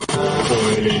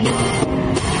More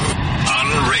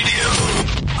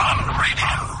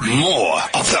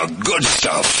of the good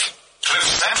stuff.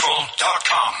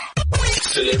 CliffCentral.com.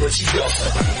 Celebrity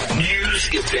gossip, news,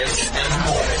 events, and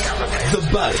more. The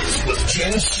Buzz with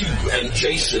Jen Sue and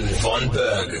Jason Von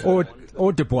Berg.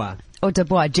 Or Dubois. Or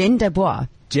Dubois. Jen Dubois.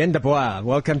 Jen Dubois.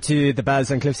 Welcome to The Buzz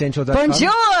on CliffCentral.com.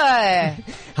 Bonjour.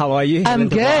 How are you? I'm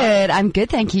good. I'm good,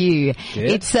 thank you.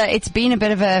 Good. It's been a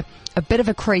bit of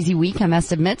a crazy week, I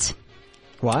must admit.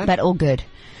 Why? But all good.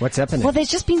 What's happening? Well,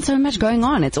 there's just been so much going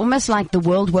on. It's almost like the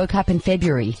world woke up in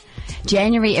February.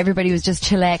 January, everybody was just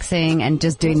chillaxing and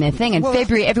just doing their thing. And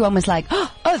February, everyone was like,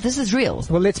 oh, this is real.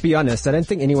 Well, let's be honest. I don't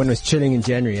think anyone was chilling in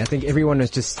January. I think everyone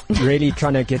was just really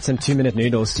trying to get some 2-minute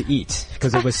noodles to eat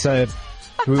because it was so...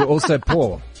 We were all so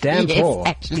poor. Damn yes, poor.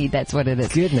 Actually, that's what it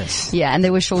is. Goodness. Yeah, and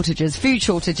there were shortages, food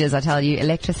shortages, I tell you,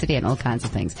 electricity and all kinds of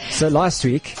things. So last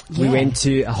week, we went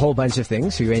to a whole bunch of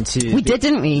things. We went to... We did,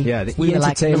 didn't we? Yeah, the we were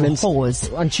like little entertainment...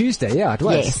 whores. On Tuesday, yeah, it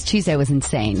was. Yes, Tuesday was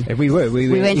insane. We were. We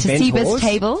went to Seba's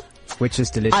table. Which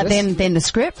was delicious. Then the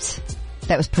script.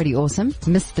 That was pretty awesome.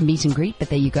 Missed the meet and greet, but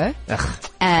there you go.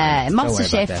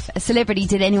 MasterChef Celebrity.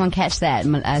 Did anyone catch that?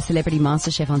 Celebrity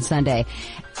MasterChef on Sunday.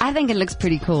 I think it looks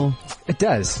pretty cool. It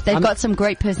does. They've got some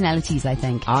great personalities, I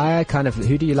think.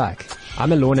 Who do you like?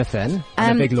 I'm a Lorna fan.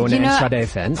 I'm a big Lorna and Sade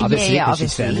fan. Obviously. Yeah.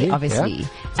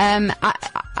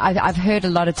 I've heard a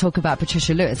lot of talk about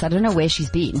Patricia Lewis. I don't know where she's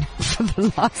been for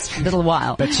the last little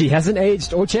while. But she hasn't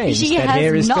aged or changed. That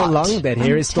hair is still long. That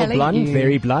hair is still blonde,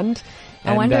 very blonde.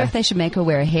 I wonder if they should make her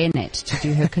wear a hairnet to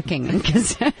do her cooking,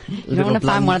 because you don't want to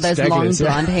find one of those long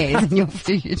blonde hairs in your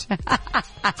food.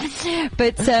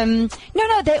 But no,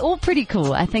 they're all pretty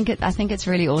cool. I think it's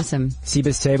really awesome.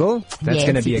 Seba's table. That's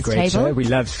going to be a great show. We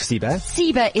love Seba.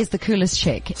 Seba is the coolest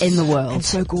chick in the world. And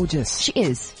so gorgeous. She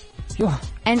is. Yeah.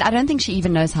 And I don't think she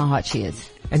even knows how hot she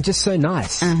is. And just so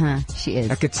nice. She is.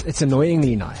 Like it's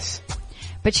annoyingly nice.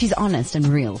 But she's honest and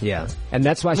real. Yeah. And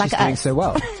that's why she's doing so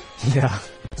well. Yeah.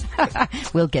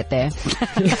 We'll get there.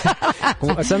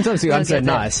 Well, sometimes we aren't so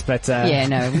nice, but... yeah,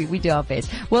 no, we do our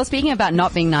best. Well, speaking about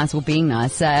not being nice or being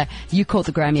nice, you caught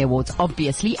the Grammy Awards,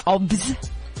 obviously. I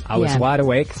was wide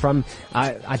awake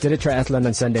I did a triathlon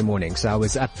on Sunday morning, so I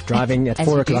was up driving at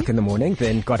 4 o'clock in the morning,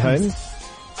 then got home,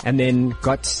 and then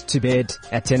got to bed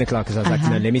at 10 o'clock because I was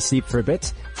like, no, let me sleep for a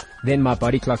bit. Then my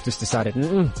body clock just decided,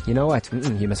 you know what?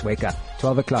 You must wake up.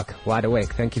 12 o'clock, wide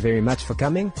awake. Thank you very much for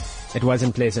coming. It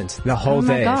wasn't pleasant. The whole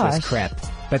day was crap.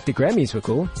 But the Grammys were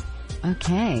cool.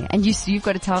 Okay. And you've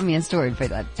got to tell me a story,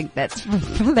 but I think that's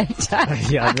for later.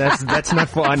 Yeah, that's not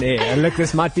for on air. Look,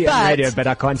 this might be on radio, but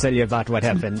I can't tell you about what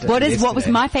happened. What was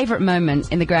my favorite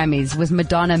moment in the Grammys was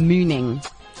Madonna mooning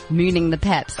the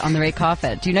Peps on the red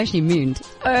carpet. Do you know she mooned?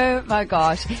 Oh my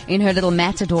gosh. In her little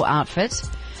matador outfit.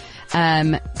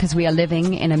 Because we are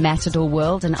living in a matador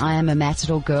world, and I am a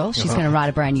matador girl. She's going to write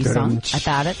a brand new song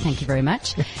about it. Thank you very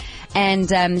much.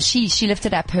 And she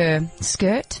lifted up her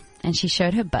skirt and she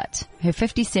showed her butt, her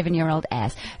 57-year-old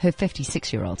ass, her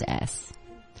 56-year-old ass.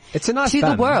 It's a nice to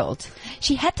bun. The world.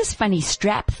 She had this funny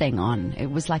strap thing on. It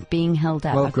was like being held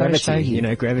up. Well, I've got to show you.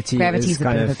 Gravity's is a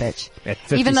bit of a bitch.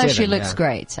 Even though she looks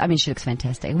great. I mean, she looks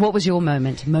fantastic. What was your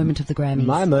moment of the Grammys?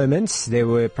 My moments, there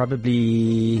were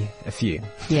probably a few.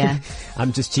 Yeah.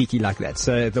 I'm just cheeky like that.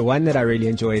 So the one that I really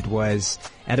enjoyed was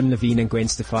Adam Levine and Gwen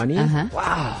Stefani.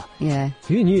 Wow. Yeah.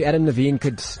 Who knew Adam Levine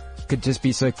could just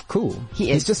be so cool.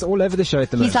 He's just all over the show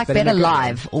at the moment. He's like better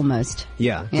live, almost.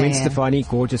 Yeah. Gwen Stefani,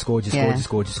 gorgeous. No,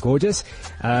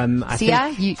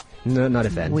 not a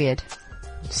fan. Weird.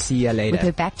 See you later. With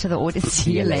her back to the audience.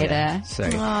 See you later.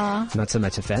 Sorry. Aww. Not so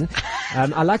much a fan.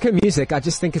 I like her music. I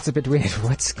just think it's a bit weird.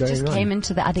 What's going on? Just came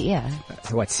into the other ear.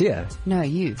 What's here? No,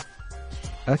 you.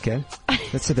 Okay.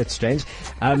 That's a bit strange.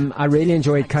 I really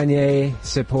enjoyed Kanye,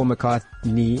 Sir Paul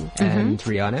McCartney, and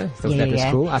Rihanna. Thought that was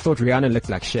cool. I thought Rihanna looked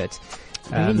like shit.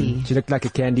 Really? She looked like a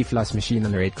candy floss machine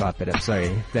on the red carpet. I'm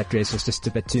sorry. That dress was just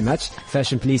a bit too much.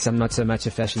 Fashion Police, I'm not so much a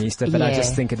fashionista, but I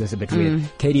just think it was a bit weird.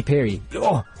 Katy Perry.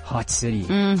 Oh, hot city.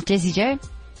 Jessie J.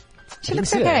 She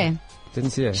looks okay.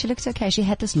 Didn't see her. She looks okay. She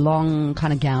had this long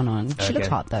kind of gown on. She looked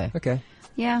hot though. Okay.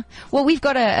 Yeah. Well, we've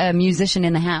got a musician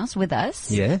in the house with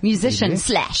us. Yeah. Musician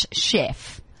slash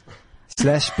chef.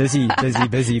 Slash busy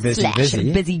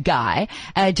guy.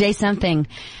 Jay something.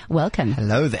 Welcome.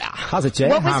 Hello there. How's it, Jay?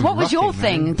 What was your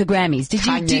thing, the Grammys? Did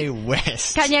you Kanye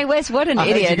West. Kanye West, what an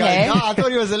idiot, eh? No, I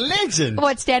thought he was a legend.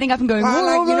 What, standing up and going,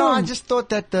 I just thought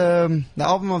that the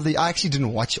album of the, I actually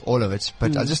didn't watch all of it,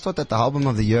 but I just thought that the album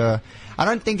of the year, I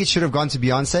don't think it should have gone to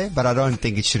Beyonce, but I don't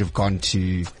think it should have gone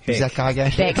to, who's that guy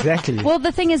again? Exactly. Well,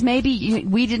 the thing is, maybe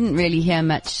we didn't really hear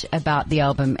much about the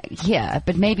album here,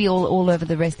 but maybe all over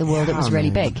the rest of the world it was really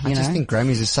man. big. I just think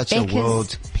Grammys is such a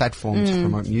world platform to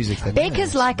promote music. Beck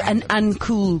is like an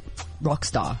uncool rock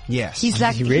star. Yes. He's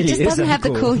like, He really just is doesn't have the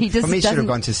uncool. cool, he just For me, he should have doesn't.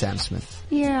 gone to Sam Smith.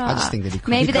 Yeah. I just think that he could.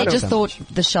 Maybe He they could just have thought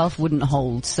the shelf wouldn't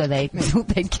hold, so they thought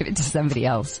they'd give it to somebody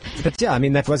else. But yeah, I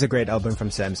mean, that was a great album from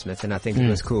Sam Smith, and I think it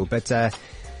was cool. But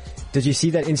did you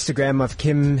see that Instagram of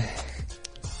Kim,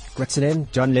 what's her name?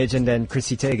 John Legend and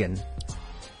Chrissy Teigen?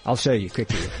 I'll show you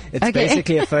quickly. It's Okay.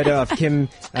 basically a photo of Kim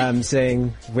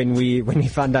saying, when we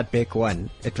found out Beck won,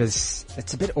 it's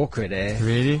a bit awkward, eh?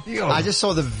 Really? I just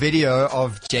saw the video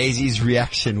of Jay-Z's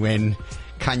reaction when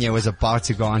Kanye was about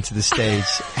to go onto the stage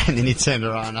and then he turned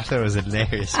around. I thought it was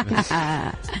hilarious, man.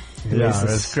 Yeah, it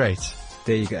was great.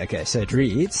 There you go. Okay, so it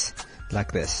reads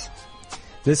like this.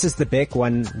 This is the Beck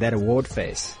won that award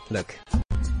face. Look.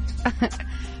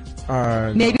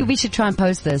 Maybe we should try and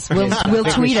post this. We'll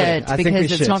tweet it I think we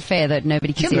because it's should. not fair that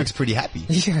nobody can Kim see looks it. pretty happy.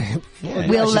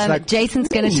 Jason's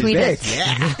going to tweet Beck. it.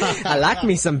 Yeah. I like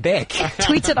me some Beck.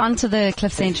 Tweet it onto the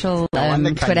Cliff Central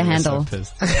Twitter handle.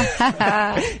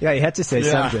 Yeah, you had to say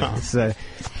something. So,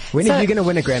 when are you going to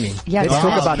win a Grammy? Yeah, Let's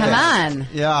talk about come that. on.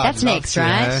 Yeah, That's I'd love next, to,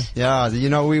 right? Yeah, you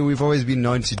know, we've always been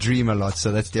known to dream a lot,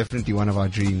 so that's definitely one of our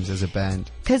dreams as a band.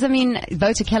 Because, I mean,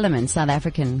 Wouter Kellerman, South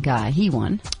African guy, he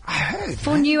won. I heard.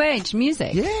 For New Age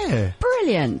music. Yeah.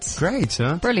 Brilliant. Great,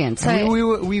 huh? Brilliant. So, And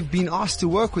we've been asked to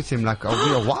work with him like a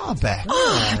while back.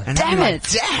 And damn I'm like,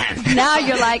 it. damn. Now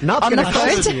you're like Not on the gonna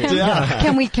trust phone. you. Yeah.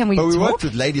 Can we But we talk? worked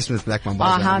with Ladysmith Black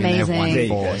Mambazo. Oh, how I mean, they've won amazing.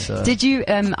 before, so. Did you,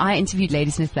 I interviewed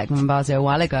Ladysmith Black Mambazo a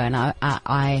while ago and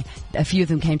a few of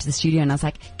them came to the studio and I was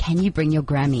like, can you bring your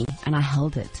Grammy? And I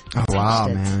held it. Oh, wow,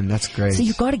 Touched it. man. That's great. So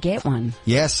you've got to get one.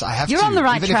 Yes, I have to. You're on the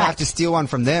right Even if I track. have to steal one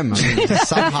from them, I mean,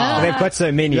 somehow. They've got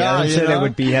so many. Yeah, I'm you sure they know.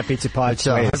 would be happy to part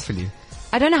So ways. hopefully.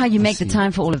 I don't know how you make the see.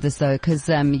 time for all of this though, because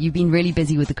you've been really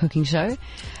busy with the cooking show.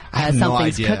 I have no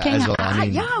Something's idea cooking. as well. I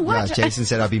mean, what? Jason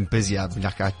said I've been busy. I've been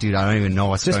like, dude, I don't even know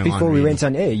what's Just going on. before we really. went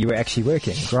on air, you were actually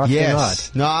working, grafting hard.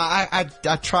 Yes. No, I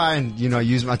try and,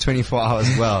 use my 24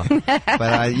 hours well.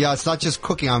 But, it's not just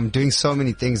cooking. I'm doing so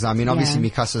many things. I mean, obviously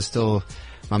Mikasa is still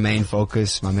my main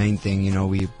focus, my main thing.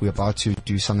 We're about to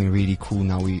do something really cool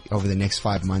now. Over the next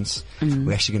 5 months,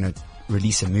 we're actually going to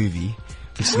release a movie.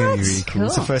 Which is going to be really cool.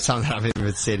 It's the first time that I've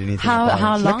ever said anything about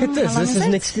How it. long? Look at this. How long This is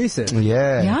an it? exclusive.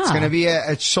 Yeah. It's Yeah. going to be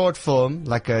a short film,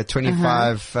 like a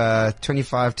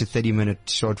 25 to 30 minute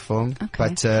short film. Okay.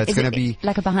 But it's Is going it to be...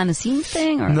 like a behind the scenes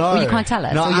thing, or No. or you can't tell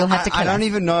us, No, or you'll have to I kill don't us.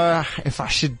 even know if I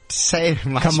should say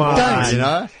much Come more, on. you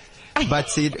know?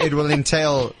 But it will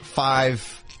entail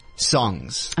 5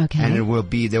 songs. Okay. And there will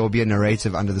be a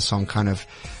narrative under the song kind of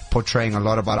portraying a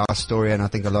lot about our story and I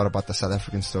think a lot about the South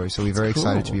African story. So we're very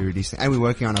excited to be releasing. And we're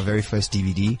working on our very first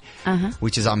DVD,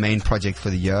 which is our main project for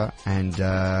the year. And,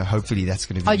 hopefully that's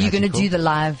going to be Are you going to magical. do the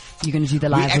live? You're going to do the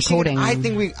live recording? I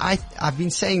think I've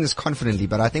been saying this confidently,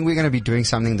 but I think we're going to be doing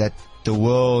something that the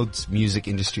world's music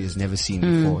industry has never seen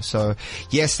before. So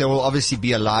yes, there will obviously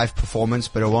be a live performance,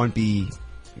 but it won't be,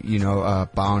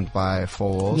 bound by 4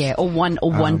 walls. Yeah, or one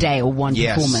day or one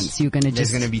Yes. performance. You're going to There's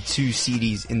just going to be 2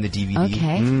 CDs in the DVD.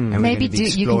 okay. And we're Maybe gonna be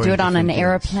you can do it on exploring an different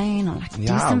airplane or like do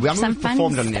Yeah, some we've fun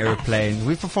performed on an stuff. airplane.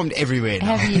 We've performed everywhere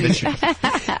now. Have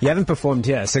you? You haven't performed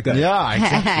here, so go. Yeah,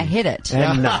 exactly. Hit it.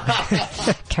 And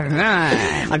Come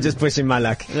on. I'm just pushing my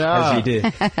luck Yeah. as you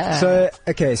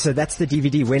do. So that's the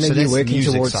DVD. When So are you that's the working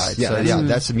music towards? side. So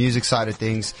that's the music side of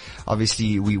things.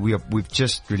 Obviously, we've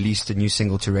just released a new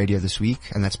single to radio this week,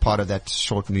 and that's part of that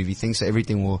short movie thing. So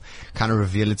everything will kind of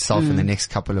reveal itself in the next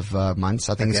couple of months.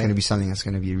 I think it's going to be something that's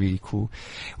going to be really cool.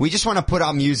 We just want to put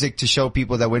our music to show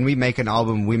people that when we make an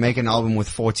album with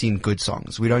 14 good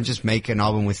songs. We don't just make an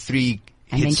album with 3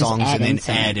 And then hit just songs and then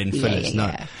some- add in fillers. Yeah.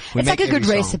 No, we It's make like a good every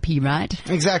song. recipe, right?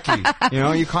 Exactly.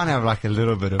 You can't have like a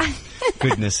little bit of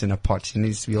goodness in a pot. It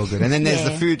needs to be all good. And then there's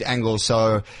the Yeah. food angle.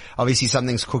 So obviously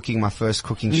something's cooking. My first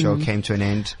cooking show came to an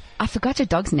end. I forgot your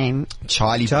dog's name.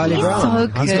 Charlie Brown.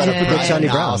 So He's got a good. good Charlie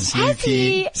Now, Brown. Has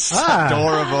he? Sleepy.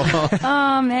 Adorable.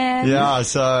 Oh man. Yeah.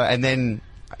 So, and then,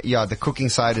 the cooking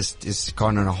side is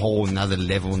gone on a whole another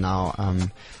level now.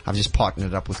 I've just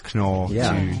partnered up with Knorr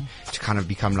to kind of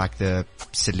become like the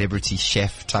celebrity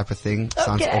chef type of thing.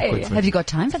 Sounds Okay. awkward. but- Have you got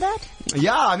time for that?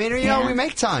 Yeah. I mean, we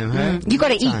make time. Hey? You got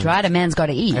to We make eat, time. right? A man's got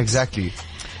to eat. Exactly.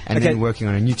 And Okay. then working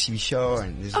on a new TV show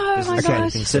and there's Oh my there's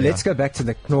gosh. things So to- let's go back to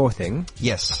the Knorr thing.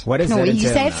 Yes. What is No, that? you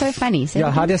entail say it now? so funny. Say Yeah,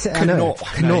 it how again. do you say? I know. Knorr.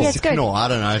 Knorr. Yeah, it's good. Knorr. I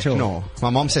don't know. Knorr. My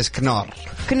mom says Knorr.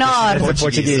 Knorr. It's a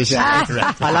Portuguese.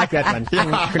 Ah. I like that one.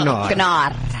 Knorr.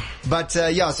 Knorr. But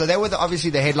so they were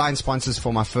obviously the headline sponsors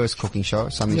for my first cooking show,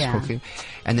 Something's Yeah. Cooking.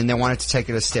 And then they wanted to take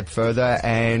it a step further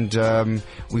and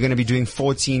we're going to be doing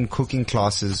 14 cooking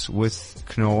classes with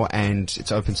Knorr and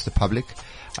it's open to the public.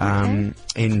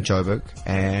 in Joburg,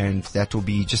 and that will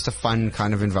be just a fun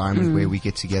kind of environment where we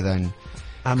get together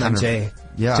and Jay.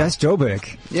 Yeah. Just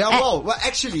Joburg. Yeah, well,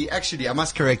 actually, I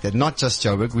must correct that. Not just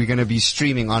Joburg. We're going to be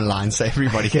streaming online so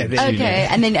everybody can tune in. Okay,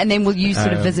 and then will you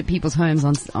sort of visit people's homes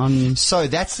on? So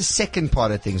that's the second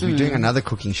part of things. We're doing another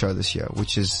cooking show this year,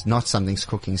 which is Not Something's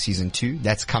Cooking Season 2.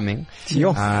 That's coming.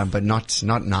 But not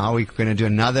now. We're going to do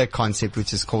another concept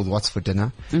which is called What's for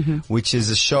Dinner, which is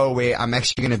a show where I'm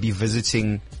actually going to be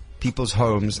visiting people's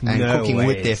homes and cooking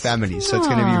with their families. So it's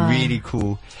going to be really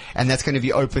cool. And that's going to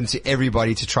be open to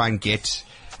everybody to try and get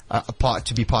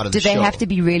to be part of the show. Do they have to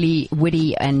be really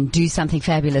witty and do something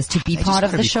fabulous to be part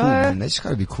of the show? Cool, man. They just got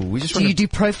to be cool. Do you do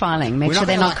profiling? Make sure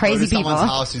they're not crazy people. Someone's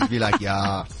house and be like,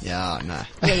 nah.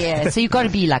 Yeah. So you've got to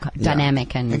be like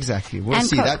dynamic and exactly. We'll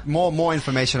see that more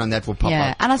information on that will pop up.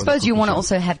 Yeah, and I suppose you want to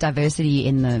also have diversity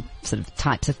in the sort of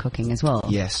types of cooking as well.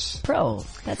 Yes. Bro,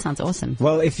 that sounds awesome.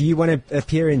 Well, if you want to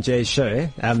appear in Jay's show,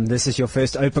 this is your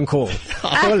first open call.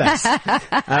 Call us.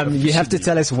 You have to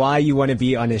tell us why you want to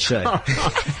be on his show.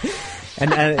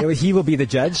 And he will be the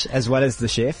judge as well as the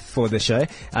chef for the show.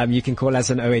 You can call us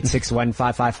on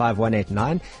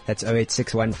 0861555189. That's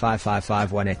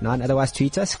 0861555189. Otherwise,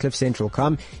 tweet us,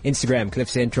 CliffCentral.com, Instagram, Cliff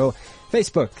Central,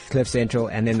 Facebook, Cliff Central,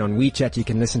 and then on WeChat you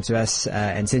can listen to us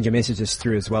and send your messages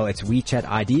through as well. It's WeChat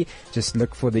ID. Just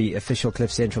look for the official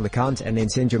Cliff Central account and then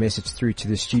send your message through to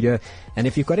the studio. And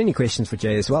if you've got any questions for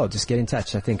Jay as well, just get in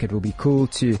touch. I think it will be cool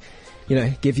to,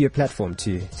 give you a platform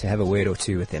to have a word or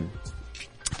two with him.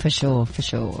 For sure.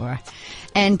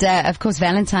 And, of course,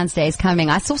 Valentine's Day is coming.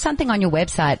 I saw something on your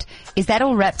website. Is that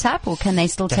all wrapped up or can they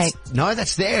still take? No,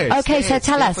 that's there. Okay, so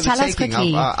tell us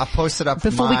quickly. I posted up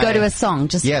before we go to a song,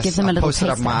 just give them a little taste. I posted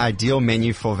up my ideal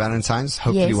menu for Valentine's.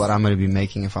 Hopefully what I'm going to be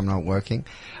making if I'm not working.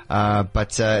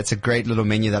 But it's a great little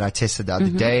menu that I tested the other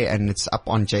day and it's up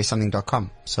on jsomething.com.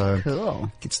 So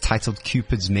cool. It's titled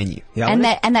Cupid's Menu. Yeah,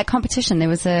 and that competition, there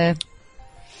was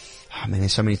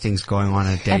there's so many things going on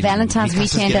a day. A Valentine's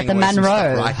weekend at the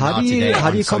Monroe. How do you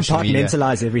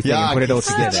compartmentalize everything and put it all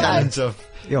together? Challenge of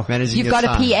managing You've got a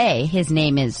PA. His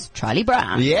name is Charlie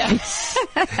Brown. Yes.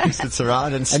 He sits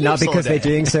around and now because they're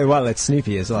doing so well, it's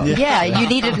Snoopy as well. Yeah, you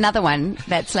needed another one.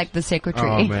 That's like the secretary.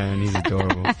 Oh man, he's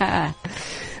adorable.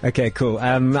 Okay, cool.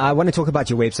 I want to talk about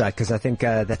your website because I think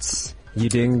you're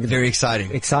doing very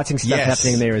exciting stuff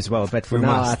happening there as well. But for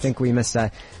now, I think we must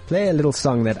play a little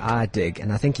song that I dig,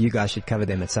 and I think you guys should cover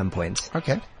them at some point.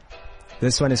 Okay.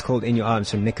 This one is called In Your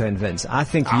Arms from Nico and Vince. I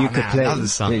think you could play. I love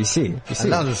this song. Yeah, you see. I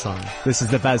love this song. This is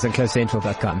The Buzz on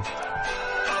CliffCentral.com.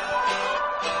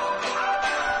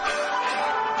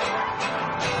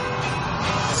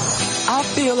 I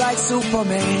feel like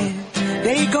Superman.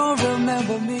 They gon'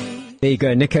 remember me. There you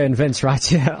go, Nico and Vince right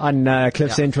here on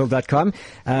CliffCentral.com.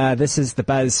 This is The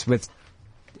Buzz with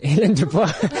Helen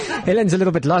Dubois. Helen's a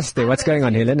little bit lost there. What's going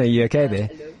on, Helen? Are you okay there?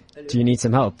 Hello. Do you need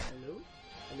some help?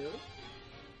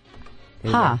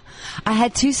 I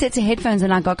had two sets of headphones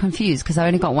and I got confused because I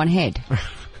only got one head.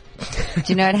 Do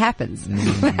you know what happens? I've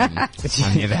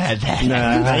never had that.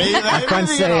 No, I can't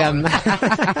say.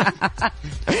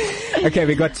 Okay,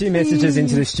 we got two messages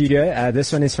into the studio.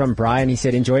 This one is from Brian. He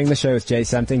said, enjoying the show with Jay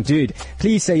Something. Dude,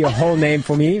 please say your whole name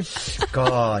for me.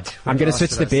 God. I'm going to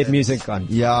switch the bed music on.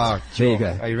 Yeah. There you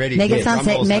go. Are you ready? Make it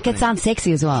sound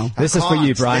sexy as well. This is for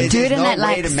you, Brian. Do it in that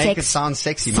way to make it sound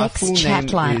sexy. My full chat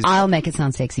name line. is... I'll make it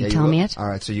sound sexy. Tell me it. All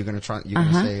right, so you're going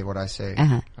to say what I say.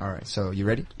 All right, so you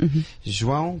ready?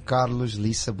 João Carlos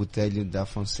Lissa Botelho da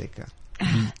Fonseca.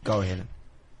 Go ahead.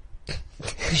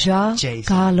 João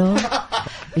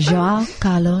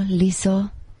Carlos Lissa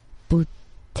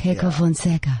Botelho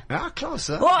Fonseca.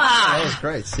 Closer. Wow. That was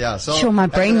great. Yeah. So sure, my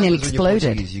brain nearly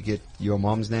exploded. You get your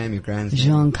mom's name, your grand's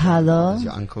name. Giancarlo.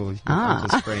 Your uncle's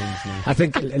friend's name. I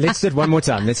think, let's do it one more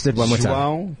time.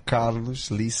 João Carlos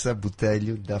Lissa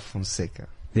Botelho da Fonseca.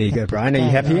 There you go, Brian. Are you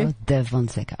happy? De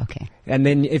Fonseca, okay. And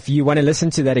then if you want to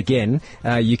listen to that again,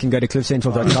 you can go to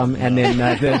cliffcentral.com and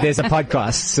then there's a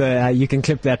podcast. So you can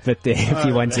clip that bit there if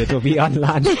you want to. It will be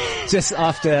online just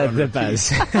after the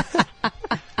buzz.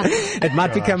 It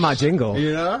might become my jingle.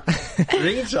 You know?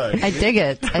 Ringtone. I dig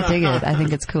it. I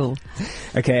think it's cool.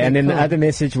 Okay, and then the other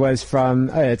message was from,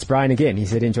 it's Brian again. He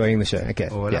said enjoying the show. Okay.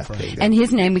 And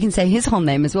his name, we can say his whole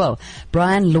name as well.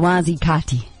 Brian Luazi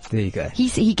Kati. There you go.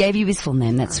 He gave you his full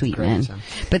name. That's sweet, man.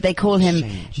 But they call him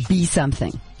B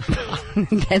something.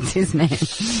 That's his name.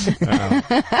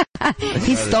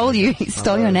 He stole you. He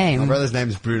stole your name. My brother's name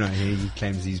is Bruno. He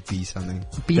claims he's B something.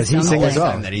 Does he sing as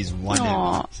well? That he's won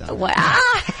him. Wow.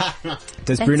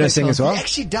 Does Bruno sing as well? He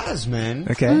actually does, man.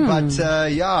 Okay.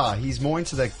 But, yeah, he's more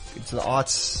into the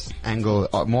arts angle,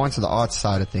 more into the arts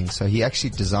side of things. So he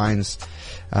actually designs,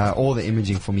 all the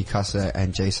imaging for Mikasa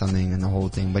and Jay Something and the whole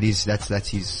thing. But that's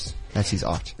his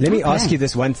art. Let me ask you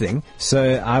this one thing.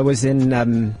 So I was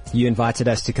in, you invited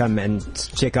us to come and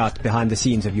check out behind the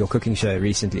scenes of your cooking show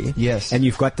recently. Yes. And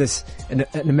you've got this, an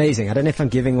amazing, I don't know if I'm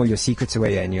giving all your secrets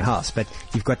away here in your house, but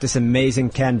you've got this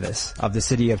amazing canvas of the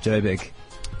city of Joburg.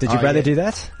 Did your brother do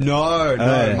that? No.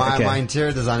 Okay. My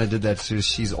interior designer did that too.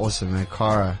 She's awesome, man.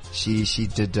 Cara. She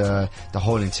did, the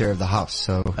whole interior of the house.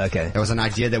 So. Okay. It was an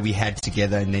idea that we had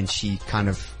together and then she kind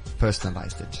of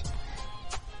personalized it.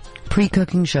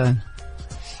 Pre-cooking show.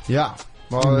 Yeah.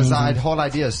 Well, I had whole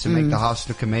ideas to make the house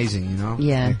look amazing, you know?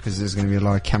 Yeah. Because there's going to be a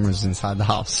lot of cameras inside the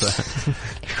house. So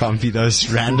it can't be those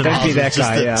random Don't be houses, that just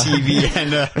guy, a TV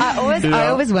and I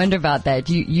always wonder about that.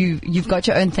 You've got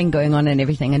your own thing going on and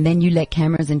everything, and then you let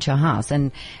cameras into your house.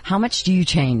 And how much do you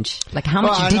change? Like, how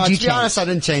much did you change? To be honest, I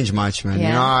didn't change much, man. Yeah.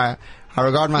 You know, I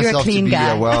regard myself to be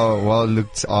guy. a well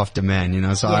looked after man, you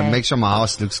know, so I Yeah. make sure my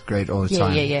house looks great all the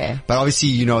time. Yeah. But obviously,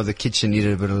 you know, the kitchen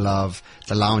needed a bit of love,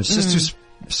 the lounge, just to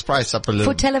spice up a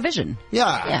little. For television.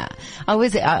 Yeah. Yeah. I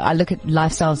look at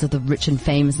lifestyles of the rich and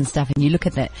famous and stuff, and you look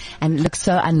at that, and it looks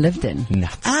so unlived in.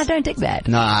 Nuts. I don't dig that.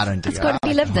 No, I don't dig It's that. got to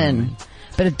be lived in.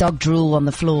 Bit of dog drool on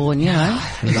the floor, and you know.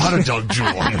 A lot of dog drool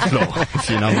on the floor, if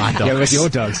you know my dogs. Yeah, with your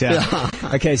dogs, yeah.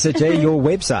 Okay, so Jay, your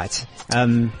website,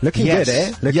 looking good,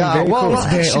 eh? Looking very cool. Well,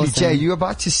 Very actually, awesome. Jay, you're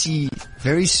about to see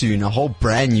very soon a whole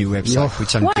brand new website,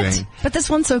 which I'm What? doing. But this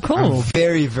one's so I'm cool.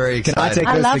 very, very I excited. take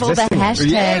I this love all the existing one?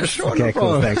 hashtags. Yeah, sure. Okay, no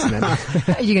cool, problem. thanks,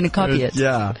 man. You're going to copy it.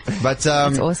 Yeah, but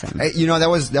That's awesome. You know, that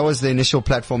was the initial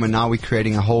platform, and now we're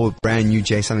creating a whole brand new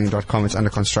jsomething.com. It's under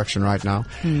construction right now,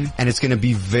 and it's going to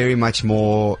be very much more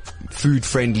food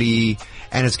friendly,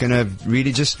 and it's going to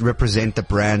really just represent the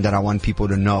brand that I want people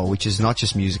to know, which is not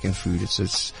just music and food.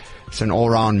 It's an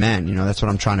all-round man, you know. That's what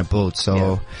I'm trying to build.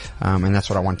 So, and that's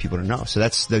what I want people to know. So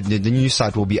that's the new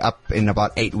site will be up in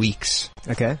about 8 weeks.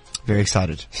 Okay. Very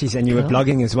excited. Jeez, and you were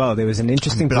blogging as well. There was an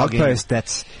interesting blog blogging. post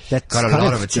that Got a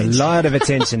lot of attention. A lot of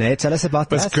attention, eh? Tell us about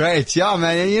that. That's great. Yeah,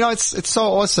 man. You know, it's so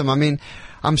awesome. I mean,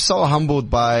 I'm so humbled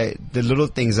by the little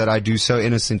things that I do so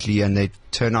innocently, and they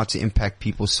turn out to impact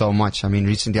people so much. I mean,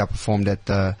 recently I performed at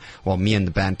me and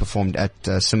the band performed at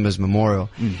Simba's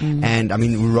memorial. And I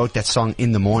mean, we wrote that song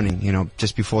in the morning, you know,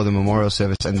 just before the memorial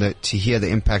service, and to hear the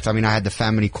impact. I mean, I had the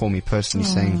family call me personally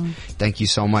saying, thank you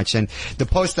so much. And the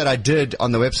post that I did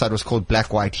on the website was called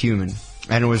Black, White, Human.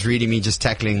 And it was really me just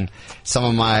tackling some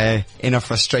of my inner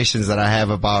frustrations that I have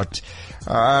about,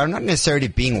 not necessarily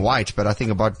being white, but I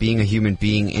think about being a human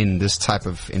being in this type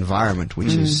of environment,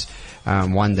 which is,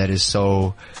 one that is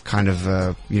so kind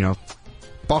of,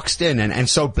 boxed in and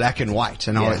so black and white.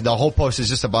 And the whole post is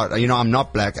just about, I'm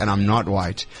not black and I'm not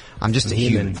white. I'm just a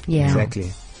human. Yeah.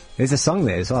 Exactly. There's a song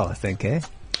there as well, I think, eh?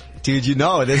 Dude, you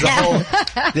know, there's a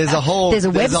website. There's a whole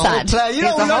plan. You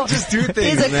know, we don't just do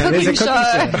things, There's a man. cooking show.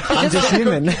 I'm just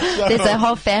human. There's a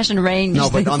whole fashion range. No,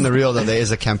 but on the real though, there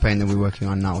is a campaign that we're working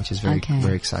on now, which is very,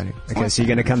 very exciting. Okay, so you're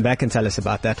going to come back and tell us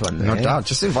about that one. No eh? doubt.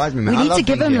 Just invite me, man. We I need love to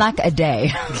give being him here. like a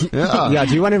day. Yeah,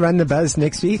 do you want to run the buzz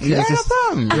next week? Yeah, Just-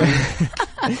 no problem.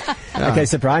 Okay,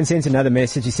 so Brian sent another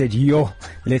message. He said,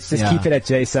 let's just keep it at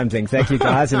J something. Thank you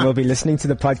guys, and we'll be listening to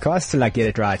the podcast till I get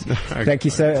it right.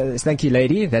 Thank you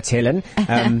lady. That's Helen. No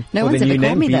for one's the new ever called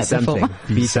name, me Be that Something.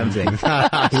 before. Be Something. He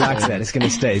likes that. It's going to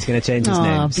stay. He's going to change his Oh,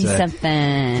 name. be so-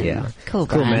 something. Yeah. Cool,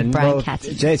 Cool, Brian. man. Brian Well,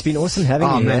 Catty. Jay, it's been awesome having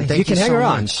Oh, you. man, here. thank you can you hang so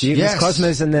around. much. There's Yes.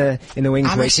 Cosmos in the wings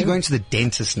I'm waiting. actually going to the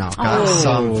dentist now, guys.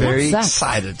 So I'm very what's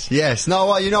that? excited. Yes. No,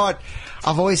 well, you know what?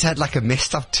 I've always had like a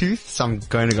messed up tooth, so I'm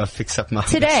going to go fix up my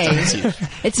Today, messed up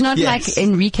tooth. it's not Yes. like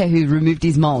Enrique who removed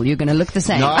his mole. You're going to look the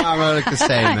same. No, I'm going to look the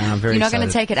same, man. I'm very You're not excited. going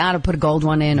to take it out or put a gold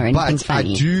one in or anything But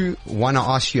funny. I do want to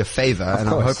ask you a favor, and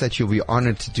I course. hope that you'll be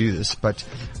honored to do this. But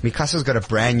Mikasa's got a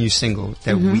brand new single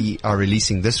that we are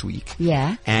releasing this week.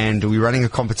 Yeah. And we're running a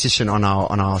competition on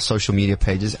our social media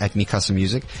pages at Mikasa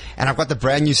Music. And I've got the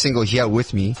brand new single here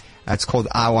with me. It's called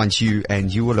I Want You,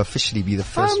 and you will officially be the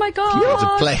first Oh my God. people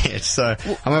to play it. So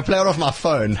I'm going to play it off my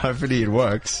phone. Hopefully it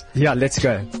works. Yeah, let's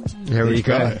go. Here we you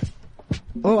go.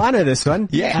 Oh, I know this one.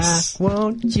 Yes. I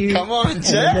want you. Come on,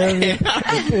 Jay.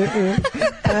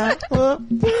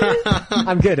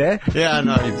 I'm good, eh? Yeah,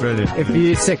 no, you're brilliant. If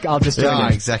you're sick, I'll just join Yeah,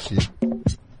 in. exactly.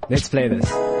 Let's play this.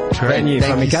 Great. Brand new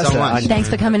Thank from you Mikasa. so much. Thanks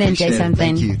for coming in, Appreciate Jay it.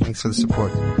 Something. Thank you. Thanks for the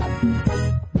support.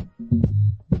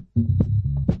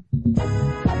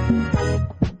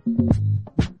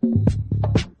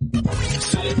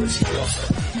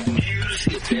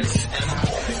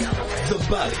 The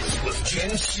Buzz with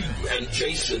Jen Su and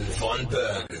Jason Von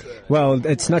Berg. Well,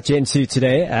 it's not Jen Su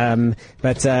today,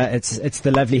 but it's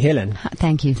the lovely Helen.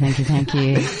 Thank you.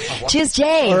 Cheers,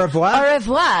 Jay. Au revoir. Au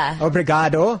revoir.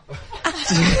 Obrigado.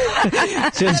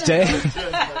 Cheers, Jay.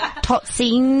 Tot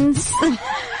scenes.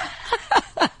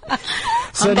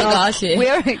 So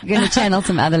we're going to channel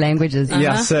some other languages.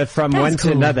 Yeah, so from That's one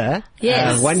cool. to another,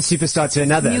 Yes. one superstar to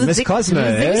another. Miss Cosmo.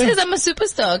 Who says I'm a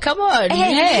superstar? Come on.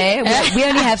 Hey, we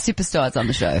only have superstars on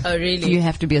the show. Oh, really? You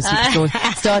have to be a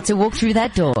superstar to walk through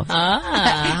that door.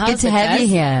 How's Good to it, have guys? you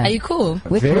here. Are you cool?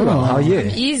 We're Very cool. well. How are you?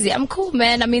 Easy. I'm cool,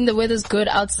 man. I mean, the weather's good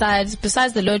outside,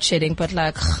 besides the load shedding, but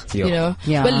like, Yeah. you know,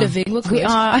 Yeah. we're living. We're good. We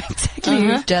are,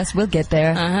 exactly. Just, we'll get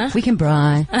there. We can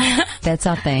braai. That's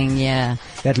our thing, yeah.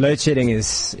 That load shedding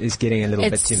is getting a little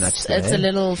bit too much. Though, It's eh? a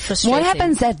little frustrating. What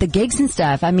happens at the gigs and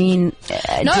stuff? I mean, No, do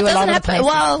it a doesn't lot of happen. places.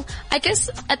 Well, I guess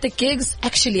at the gigs,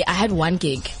 actually, I had one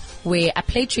gig where I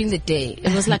played during the day.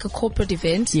 It was like a corporate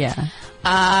event. Yeah.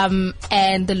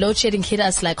 And the load shedding hit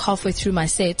us like halfway through my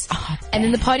set. And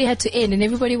then the party had to end and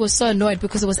everybody was so annoyed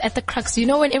because it was at the crux. You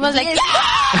know when everyone's like,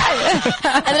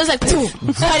 yeah! And it was like,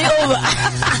 party over.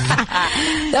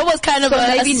 That was kind of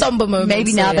a somber moment.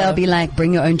 Maybe now they'll be like,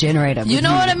 bring your own generator. You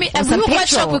know what I mean? Or And we some were quite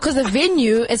petrol. shocked because the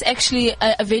venue is actually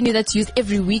a venue that's used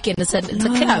every weekend. It's a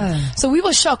club. So we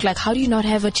were shocked, like, how do you not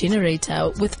have a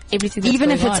generator with everything that's Even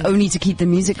going if it's on? only to keep the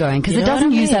music going, because You it know what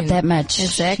doesn't I use up mean? that much.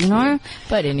 Exactly. You know?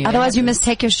 But anyway. Otherwise, you must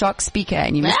take your shock speaker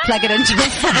and you must plug it into your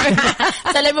phone.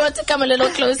 Tell everyone to come a little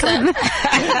closer.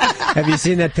 Have you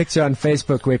seen that picture on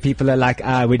Facebook where people are like,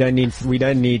 we don't need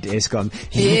Eskom.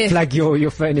 Yeah. Plug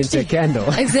your phone into a candle.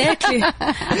 Exactly.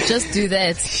 Just do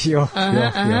that.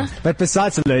 Yeah. But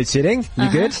besides the load shedding, you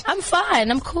good? I'm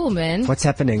fine. I'm cool, man. What's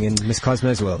happening in Miss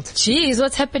Cosmo's world? Jeez,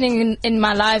 what's happening in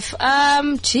my life?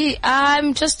 I'm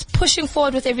just pushing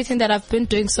forward with everything that I've been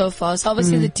doing so far. So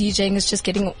obviously the DJing is just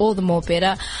getting all the more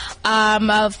better.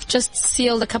 I've just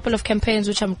sealed a couple of campaigns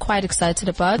which I'm quite excited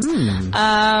about.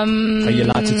 Are you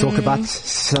allowed to talk about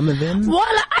some of them? Well,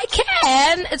 I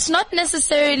can. It's not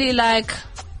necessarily like,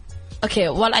 okay,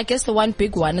 well, I guess the one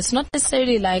big one, it's not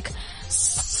necessarily like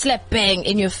slap bang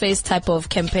in your face type of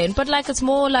campaign, but like it's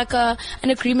more like an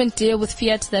agreement deal with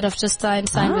Fiat that I've just signed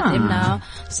with them now.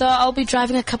 So I'll be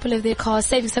driving a couple of their cars,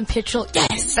 saving some petrol.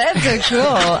 Yes, That's so cool.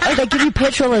 Oh, they give you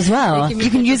petrol as well. They give me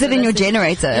You can use petrol, it in your that's it.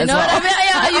 generator You as know well. what I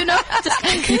mean? Yeah, you know,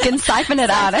 just You can siphon it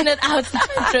out. siphon it out,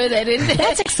 throw that in there.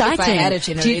 That's exciting. If I had a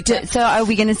Do you- generator. so are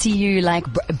we going to see you like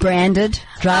branded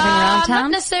driving around Not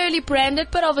town? necessarily branded,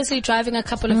 but obviously driving a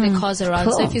couple of their cars around.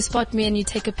 cool. So if you spot me and you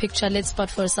take a picture, let's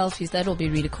spot for a selfie. That will be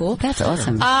really cool. That's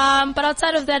awesome. But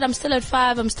outside of that, I'm still at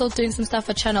 5. I'm still doing some stuff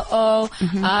at Channel O.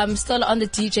 I'm still on the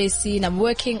DJ scene. I'm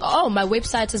working. My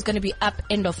website is going to be up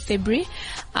end of February.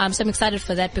 So I'm excited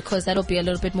for that because that'll be a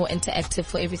little bit more interactive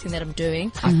for everything that I'm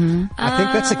doing. I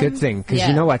think that's a good thing because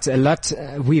you know what? A lot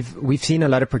we've seen a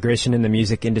lot of progression in the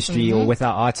music industry or with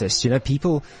our artists. You know,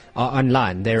 people are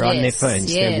online. They're on their Yes, phones.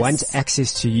 They yes. want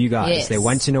access to you guys. Yes. They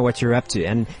want to know what you're up to,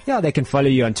 and they can follow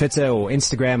you on Twitter or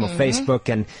Instagram or Facebook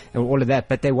and all of that.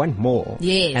 But they want more.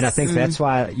 Yes. And I think that's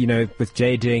why with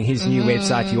Jay doing his new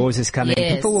website, yours is coming.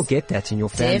 Yes. People will get that, and your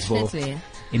fans Definitely. will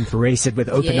embrace it with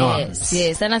open arms.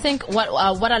 Yes, and I think what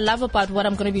I love about what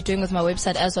I'm going to be doing with my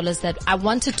website as well is that I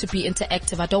want it to be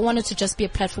interactive. I don't want it to just be a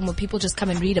platform where people just come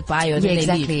and read a bio and then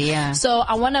they leave. Yeah. So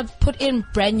I want to put in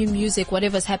brand new music,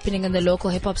 whatever's happening in the local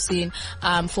hip hop scene,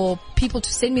 for people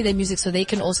to send me their music so they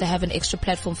can also have an extra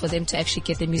platform for them to actually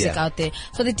get their music out there,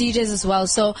 for the DJs as well.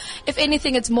 So if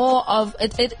anything, it's more of,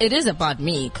 it is about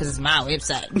me because it's my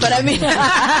website. But I mean,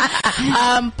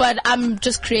 but I'm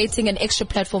just creating an extra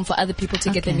platform for other people to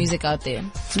get their music out there.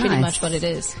 It's pretty Nice. much what it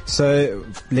is. So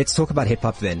let's talk about hip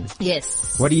hop then.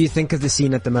 Yes. What do you think of the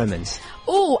scene at the moment?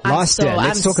 Oh, Last year.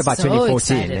 Let's talk about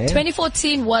 2014, excited. eh?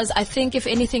 2014 was, I think, if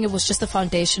anything, it was just the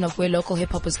foundation of where local hip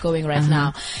hop is going right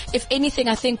now. If anything,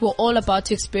 I think we're all about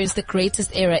to experience the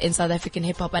greatest era in South African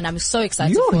hip hop, and I'm so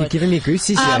excited for You're it. giving me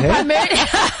goosies here. eh? Primarily,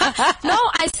 no,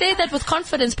 I say that with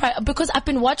confidence because I've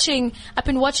been watching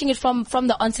it from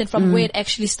the onset, from where it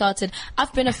actually started.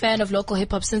 I've been a fan of local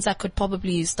hip hop since I could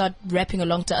probably start rapping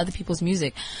along to other people's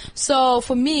music. So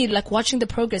for me, like watching the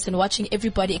progress and watching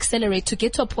everybody accelerate to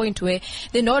get to a point where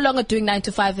they're no longer doing 9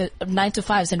 to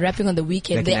 5s and rapping on the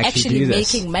weekend. They They're can actually actually do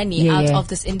this. making money out of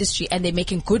this industry, and they're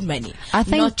making good money. I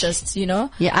think- not just, Yeah,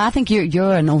 I think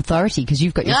you're an authority because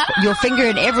you've got your finger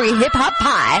in every hip hop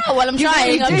pie. Oh, well, I'm You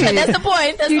trying. really do. That's the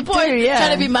point. That's You the point. do, yeah. Trying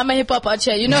want to be Mama Hip Hop out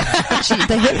here, you know.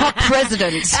 The hip hop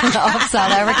president of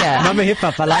South Africa. Mama Hip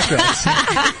Hop, I like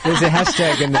that. There's a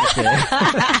hashtag in there.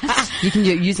 You can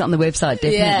use it on the website,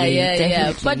 definitely.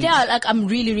 Yeah. But yeah, like I'm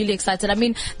really, really excited. I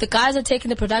mean, the guys are taking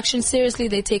the production seriously.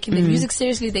 They're taking the music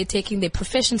seriously. They're taking their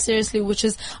profession seriously, which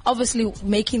is obviously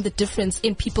making the difference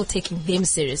in people taking them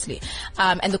seriously.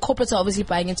 And the corporates are obviously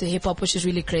buying into hip hop, which is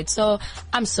really great. So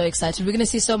I'm so excited. We're going to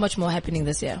see so much more happening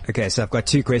this year. Okay, so I've got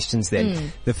 2 questions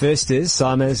then. The first is,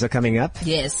 SAMAs are coming up.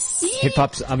 Yes. Hip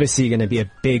hop's obviously going to be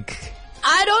a big...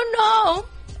 I don't know.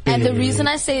 And the reason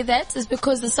I say that is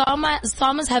because the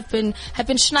SAMAs have been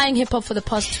schneiding hip hop for the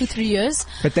past 2-3 years.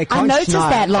 But they can't. I noticed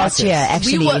that last year,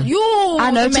 actually.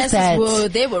 I noticed that.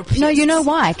 They were pissed. No, you know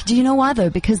why? Do you know why though?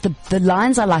 Because the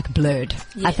lines are like blurred.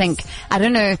 Yes. I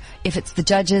don't know if it's the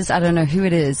judges, I don't know who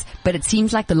it is, but it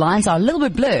seems like the lines are a little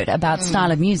bit blurred about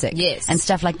style of music. Yes. And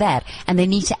stuff like that. And they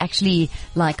need to actually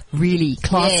like really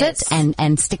class it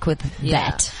and stick with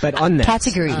that. But on that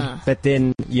category. But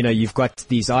then, you've got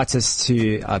these artists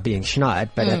who are being schneid,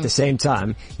 but at the same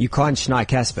time, you can't schneid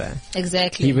Casper.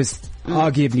 Exactly. He was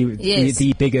arguably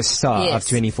the biggest star of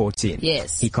 2014.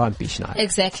 Yes. He can't be schneid.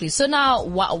 Exactly. So now,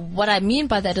 what I mean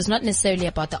by that is not necessarily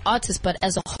about the artist, but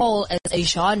as a whole, as a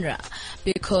genre.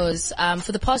 Because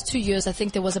for the past 2 years, I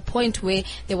think there was a point where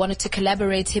they wanted to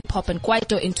collaborate hip-hop and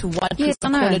Kwaito into one group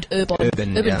and call it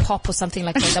urban pop or something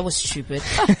like that. That was stupid.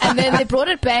 And then they brought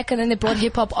it back, and then they brought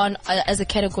hip-hop on as a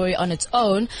category on its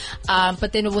own.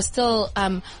 But then it was still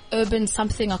urban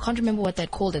something. I can't remember what they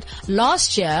called it.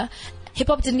 Last year,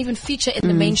 hip-hop didn't even feature in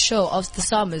the main show of the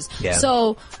SAMAs. Yeah.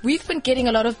 So we've been getting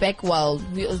a lot of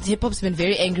hip-hop's been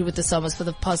very angry with the SAMAs for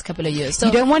the past couple of years. So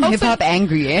you don't want hip-hop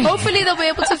angry, eh? Hopefully they'll be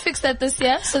able to fix that this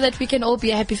year so that we can all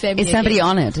be a happy family. Is somebody again.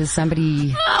 on it? Is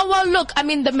somebody... well, look, I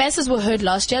mean, the masses were heard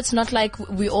last year. It's not like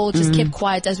we all just kept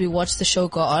quiet as we watched the show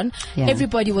go on. Yeah.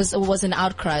 Everybody was in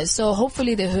outcries. So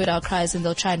hopefully they heard our cries and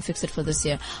they'll try and fix it for this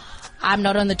year. I'm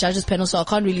not on the judges panel, so I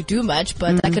can't really do much,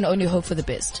 but I can only hope for the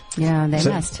best. Yeah, they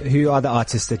must. Who are the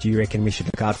artists that you reckon we should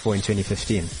look out for in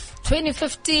 2015?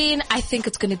 2015, I think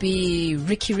it's going to be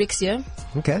Ricky Ricks here.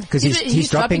 Okay, because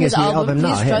he's dropping his new album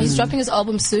now. He's dropping his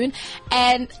album soon,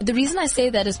 and the reason I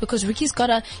say that is because Ricky's got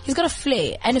a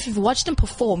flair, and if you've watched him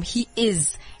perform, he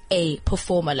is a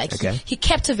performer. Like he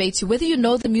captivates you, whether you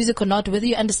know the music or not, whether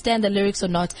you understand the lyrics or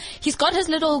not. He's got his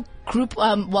little group,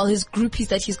 his groupies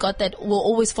that he's got that will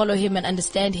always follow him and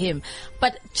understand him.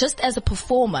 But just as a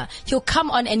performer, he'll come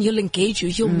on and he'll engage you.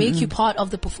 He'll make you part of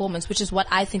the performance, which is what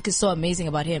I think is so amazing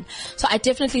about him. So I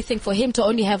definitely think for him to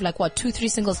only have 2-3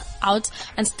 singles out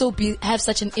and still have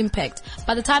such an impact,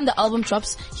 by the time the album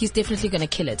drops, he's definitely going to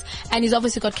kill it. And he's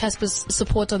obviously got Casper's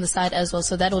support on the side as well,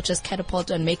 so that'll just catapult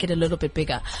and make it a little bit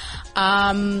bigger.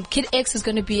 Kid X is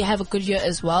going to have a good year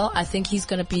as well. I think he's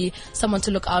going to be someone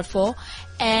to look out for.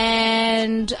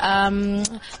 And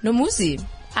Nomuzi.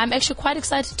 I'm actually quite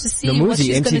excited to see what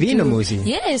she's going to do. Nomuzi.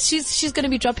 Yes, she's going to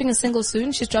be dropping a single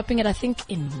soon. She's dropping it, I think,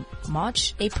 in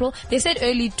March, April. They said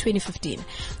early 2015.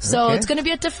 So it's going to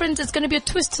be it's going to be a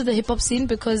twist to the hip hop scene,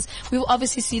 because we've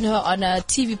obviously seen her on a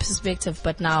TV perspective,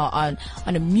 but now on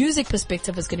a music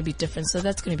perspective, it's going to be different. So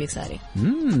that's going to be exciting.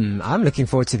 I'm looking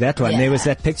forward to that one. Yeah. There was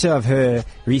that picture of her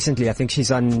recently. I think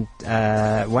she's on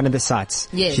one of the sites.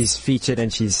 Yes. She's featured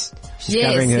and she's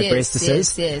covering her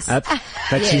breastises up,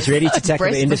 but she's ready to tackle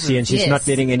the industry, and she's not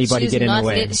letting anybody get in the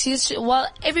way.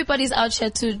 Everybody's out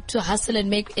here to hustle and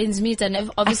make ends meet,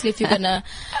 and obviously if you're gonna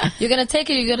take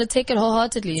it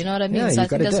wholeheartedly, you know what I mean? Yeah, so I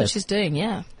think that's what she's doing.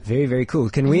 Yeah. Very, very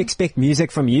cool. Can we expect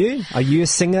music from you? Are you a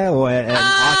singer or an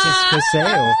artist per se?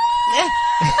 Or?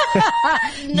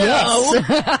 No.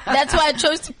 That's why I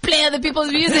chose to play other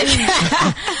people's music.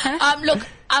 Look,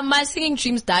 my singing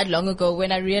dreams died long ago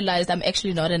when I realized I'm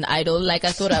actually not an idol like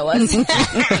I thought I was.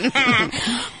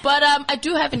 But I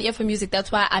do have an ear for music.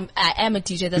 That's why I am a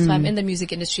DJ. That's why I'm in the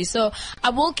music industry. So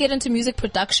I will get into music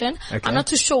production. Okay. I'm not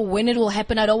too sure when it will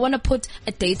happen. I don't want to put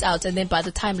a date out and then by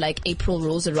the time April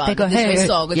rolls around, they go, hey.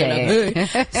 song.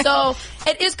 So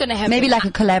it is going to happen. Maybe like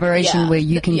a collaboration where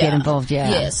you can get involved.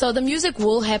 Yeah. So the music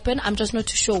will happen. I'm just not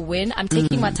too sure when. I'm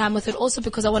taking my time with it also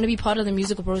because I want to be part of the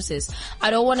musical process. I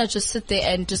don't want to just sit there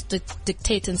and just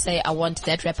dictate and say I want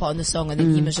that rapper on the song and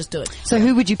then he must just do it. So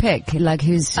who would you pick? Like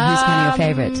who's kind of your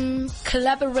favorite?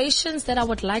 Collaborations that I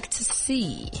would like to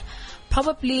see.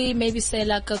 Probably maybe say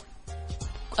like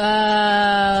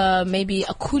maybe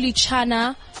a Kuli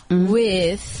Chana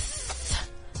with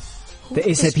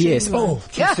the SAPS. Oh,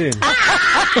 too soon.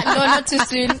 No, not too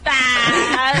soon.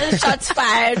 Shots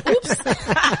fired. Oops.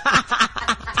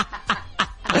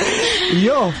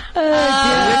 Yo.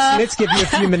 Let's give you a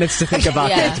few minutes to think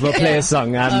about it. We'll play a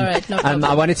song. All right, no problem.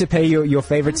 I wanted to play your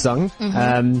favorite song.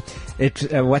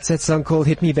 What's that song called?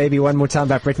 Hit Me Baby One More Time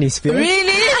by Britney Spears.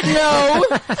 Really? No.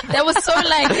 That was so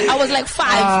I was like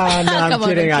 5. No, I'm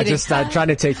kidding. I'm I'm trying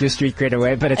to take your street cred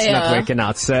away, but it's not working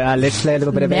out. So let's play a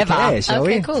little bit of AKA, shall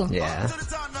we? Okay, cool. Yeah.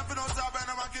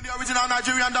 Original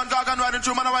Nigerian done talk and riding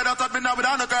through man I don't touch me now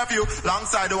without no curfew.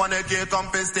 Longside the one that can't come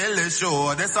and still is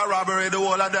sure. This a robbery, the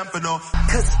whole of them for know.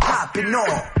 Cause popping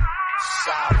off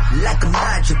like a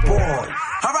magic ball.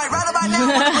 Alright, right about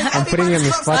now. I'm putting you on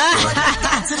the spot.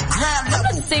 I'm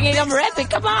not singing, I'm rapping.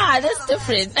 Come on, that's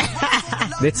different.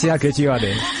 Let's see how good you are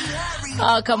then.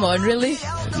 Oh, come on, really?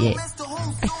 Yeah.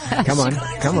 Come on. No,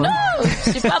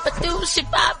 shipapa-doo,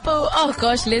 shipapu. Oh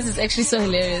gosh, Liz is actually so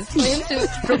hilarious. For him to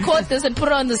record this and put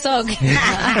it on the song.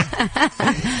 I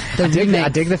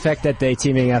dig the fact that they're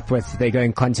teaming up they're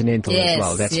going continental as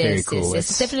well. That's very cool.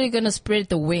 It's definitely going to spread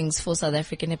the wings for South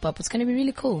African hip hop. It's going to be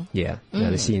really cool. Yeah,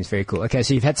 the scene's very cool. Okay,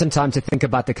 so you've had some time to think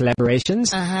about the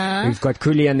collaborations. We've got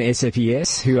Cooley and the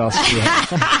SAPS. Who else do you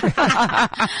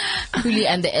have? Cooley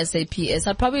and the SAPS.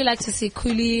 I'd probably like to see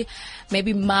Cooley,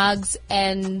 maybe Muggs,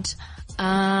 and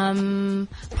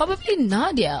probably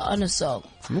Nadia on a song.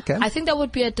 Okay. I think that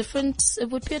would be a difference. It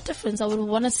would be a difference. I would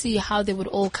want to see how they would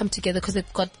all come together because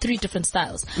they've got 3 different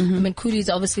styles. I mean, Cooley is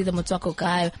obviously the Motswako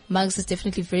guy. Muggs is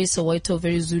definitely very Soweto,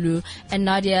 very Zulu, and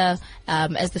Nadia,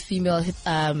 as the female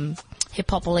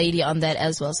hip-hop lady on that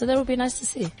as well. So that would be nice to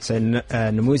see. So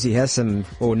Namuzi has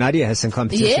Nadia has some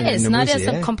competition. Yes, in Namuzi, Nadia has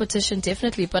some competition,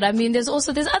 definitely. But I mean, there's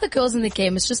other girls in the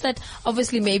game. It's just that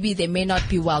obviously maybe they may not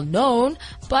be well known.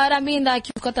 But I mean, like,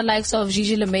 you've got the likes of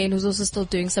Gigi Lemaine, who's also still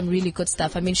doing some really good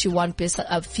stuff. I mean, she won Best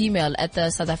Female at the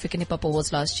South African Hip Hop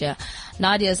Awards last year.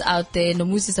 Nadia's out there.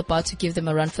 Namuzi's about to give them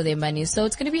a run for their money. So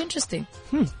it's going to be interesting.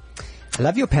 I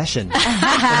love your passion.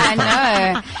 I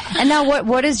know. And now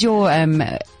what is your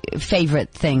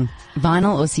favorite thing?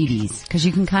 Vinyl or CDs? Because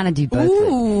you can kind of do both.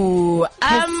 Ooh.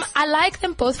 I like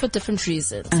them both for different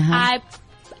reasons. I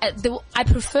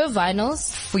prefer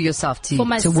vinyls. For yourself for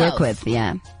myself. to work with,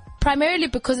 yeah. Primarily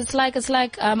because it's like,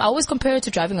 I always compare it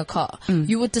to driving a car.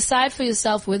 You would decide for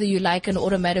yourself whether you like an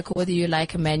automatic or whether you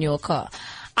like a manual car.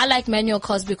 I like manual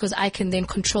cars because I can then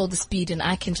control the speed and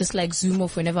I can just like zoom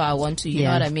off whenever I want to, you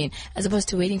know what I mean? As opposed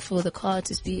to waiting for the car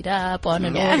to speed up on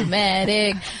an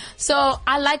automatic. So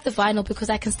I like the vinyl because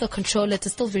I can still control it.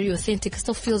 It's still very authentic. It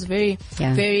still feels very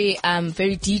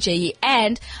DJ-y.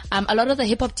 And, a lot of the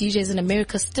hip hop DJs in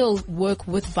America still work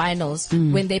with vinyls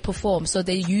when they perform. So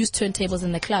they use turntables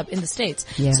in the club in the States.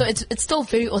 Yeah. So it's still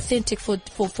very authentic for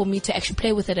me to actually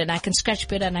play with it, and I can scratch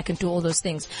better and I can do all those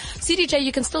things. CDJ,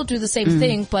 you can still do the same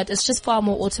thing, but it's just far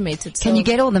more automated. So. Can you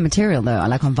get all the material though,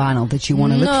 like on vinyl, that you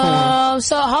want to look for? No,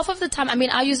 so half of the time, I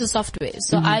mean, I use the software.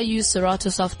 So I use Serato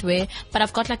software, but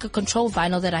I've got like a control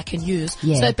vinyl that I can use.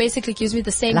 Yeah. So it basically gives me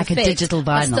the same like effect. Like a digital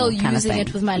vinyl. I'm still using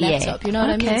it with my laptop. You know what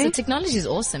I mean? So technology is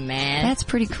awesome, man. That's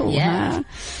pretty cool, huh?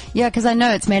 Yeah, because I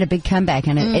know it's made a big comeback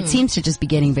and it seems to just be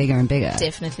getting bigger and bigger.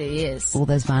 Definitely is. All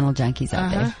those vinyl junkies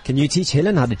out there. Can you teach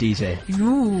Helen how to DJ?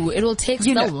 Ooh, it will take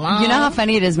so long. You know how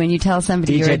funny it is when you tell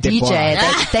somebody you're a DJ,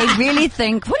 they really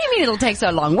think, what do you mean it'll take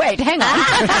so long? Wait, hang on.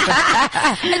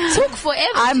 It took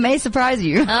forever. I may surprise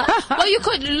you. Well, you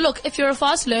could, look, if you're a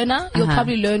fast learner, you'll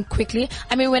probably learn quickly.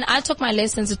 I mean, when I took my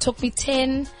lessons, it took me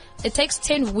it takes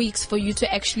 10 weeks for you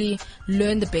to actually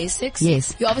learn the basics.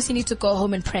 Yes. You obviously need to go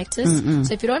home and practice.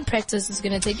 So if you don't practice, it's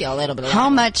going to take you a little bit longer. How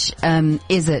much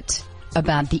is it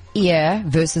about the ear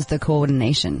versus the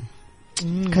coordination?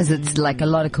 Because it's like a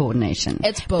lot of coordination.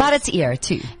 It's both. But it's ear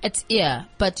too. It's ear.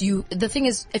 But the thing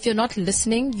is, if you're not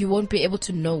listening, you won't be able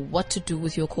to know what to do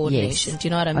with your coordination. Do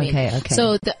you know what I mean? Okay.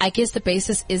 So I guess the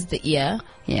basis is the ear.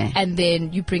 Yeah. And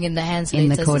then you bring in the hands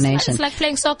later. In the coordination. It's like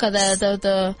playing soccer. Is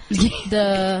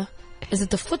it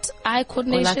the foot-eye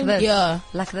coordination? Or like this. Yeah.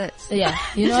 Like this. Yeah.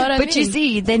 You know what I mean? But you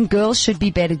see, then girls should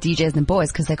be better DJs than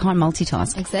boys because they can't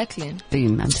multitask. Exactly.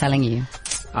 Boom, I'm telling you.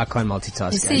 I can't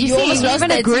multitask. You see, you even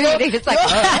agree. It's like,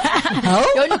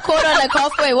 you only caught on like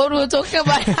halfway. What were we talking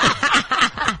about?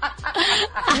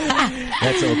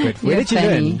 That's all good. Where did you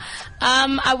learn?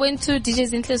 I went to DJ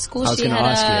Zinhle's school. She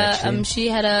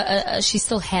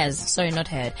still has, sorry, not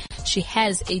had. She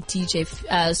has a DJ,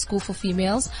 school for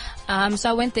females. So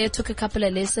I went there, took a couple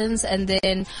of lessons, and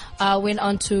then, went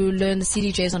on to learn the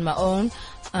CDJs on my own,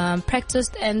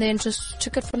 practiced, and then just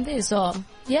took it from there. So,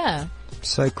 yeah.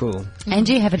 So cool. And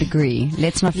you have a degree.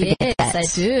 Let's not forget that. Yes,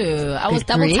 I do. I was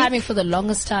double timing for the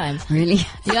longest time. Really?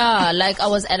 Yeah, like I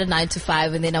was at a 9 to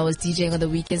 5 and then I was DJing on the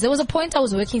weekends. There was a point I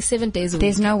was working 7 days a week.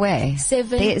 There's no way.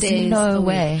 7 There's days no a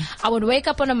way. week. I would wake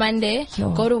up on a Monday,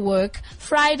 go to work.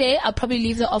 Friday, I'll probably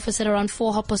leave the office at around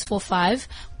 4, 5.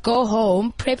 Go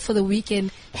home, prep for the weekend,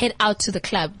 head out to the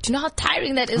club. Do you know how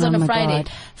tiring that is on a Friday?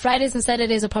 God. Fridays and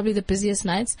Saturdays are probably the busiest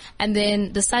nights. And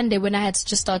then the Sunday when I had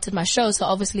just started my show, so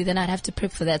obviously then I'd have to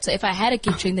prep for that. So if I had a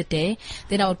gig during the day,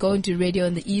 then I would go and do radio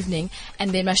in the evening.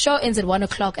 And then my show ends at 1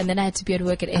 o'clock and then I had to be at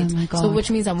work at 8. Oh my God. So which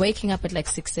means I'm waking up at like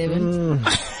 6, 7.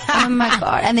 Oh my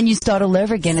God. And then you start all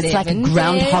over again. It's like a 7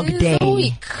 Groundhog days Day. a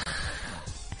week.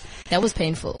 That was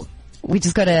painful. We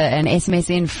just got an SMS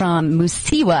in from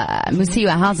Musiwa.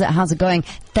 Musiwa, how's it going?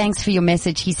 Thanks for your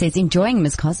message. He says, enjoying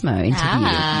Ms. Cosmo interview.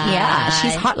 Hi. Yeah,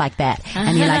 she's hot like that.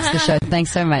 And he likes the show.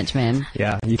 Thanks so much, man.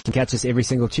 Yeah, you can catch us every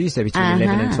single Tuesday between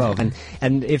 11 and 12.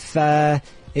 And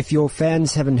if your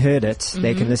fans haven't heard it,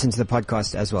 they can listen to the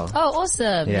podcast as well. Oh,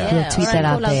 awesome. Yeah. We'll tweet that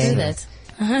out I'll there. do that.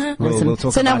 We'll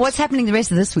talk So now about what's happening the rest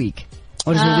of this week?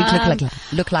 What does your week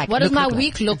look like? What does my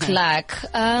week look like?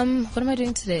 What am I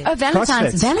doing today? Oh,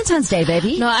 Valentine's Day,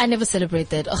 baby. No, I never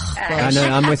celebrate that. Oh, gosh. I know,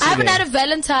 I'm with you I haven't there. had a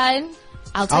Valentine.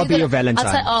 I'll be your Valentine.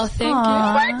 I'll say, oh, thank you. Oh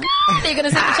my God. You're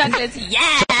going to send me chocolates?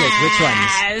 Yes. Chocolate, which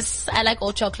ones? I like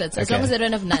all chocolates, as Okay. long as they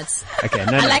don't have nuts. Okay,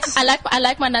 no nuts. I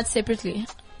like my nuts separately.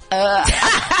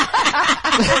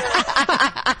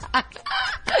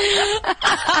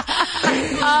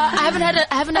 I haven't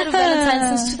had a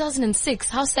Valentine since 2006.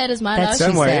 How sad is my life?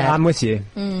 Don't worry, sad. I'm with you.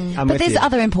 But there's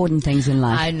other important things in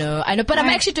life. I know. But I'm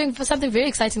actually doing for something very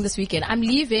exciting this weekend. I'm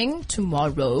leaving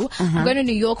tomorrow. I'm going to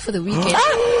New York for the weekend.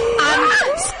 I'm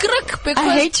skrik because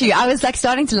I hate you. I was like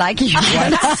starting to like you.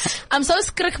 I'm so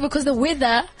skrik because the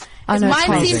weather is no, it's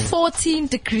minus freezing. 14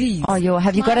 degrees. Oh,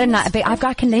 have you got I've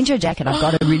got a Calenjo jacket. I've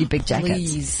got a really big jacket.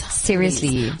 Please.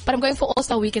 Seriously. But I'm going for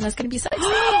All-Star Weekend. That's going to be so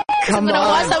exciting. Come I'm going to on.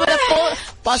 watch some of the full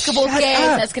basketball games.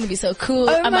 up. That's going to be so cool.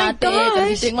 Oh I'm my out there. Going to be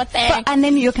gosh. doing my thing. And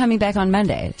then you're coming back on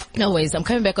Monday. No ways. I'm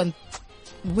coming back on...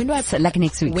 When do I... So like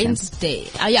next week. then. Wednesday.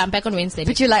 Oh, yeah, I'm back on Wednesday.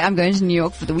 But you're like, I'm going to New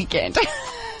York for the weekend.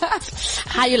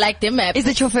 How you like them maps? Is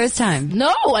it your first time?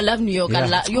 No, I love New York. Yeah.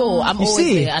 I'm You always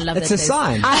see, there. I love it's that a place.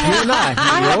 sign. You and I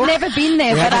I. have never been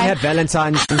there, We but haven't I... had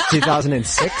Valentine's since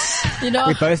 2006. You know,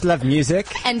 We both love music.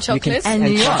 and chocolates. And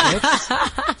New York. chocolates.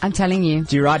 I'm telling you.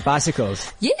 Do you ride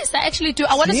bicycles? Yes, I actually do.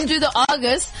 I wanted to do the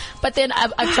August, but then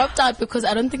I dropped out because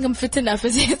I don't think I'm fit enough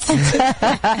as yet.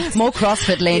 More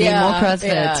CrossFit, lady. More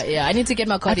CrossFit. Yeah. I need to get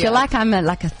my cardio. I feel like I'm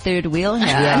like a third wheel here.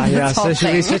 Yeah. This So whole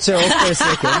should we thing. switch it off for a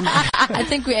second? I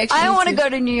think we actually. I don't want to need go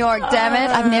to New York, damn it.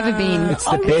 I've never been. It's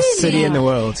the best city in the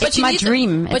world. It's my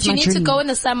dream. But It's you my need to dream. go in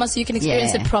the summer so you can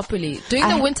experience Yeah. it properly. Doing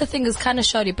the winter thing is kind of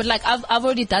shoddy, but like I've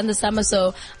already done the summer,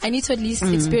 so I need to at least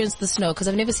experience the snow because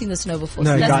I've never seen the snow before.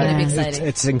 So that's going to be exciting.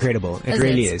 It's incredible. It Is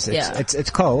really it? is. Yeah. It's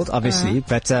cold, obviously,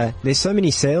 but there's so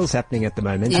many sales happening at the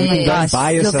moment. Yeah. You can go and Gosh,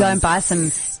 buy you'll yourself go and buy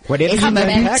some whatever you Eskimo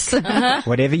don't boots. pack.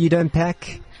 Whatever you don't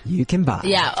pack, you can buy.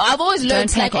 Yeah, I've always learned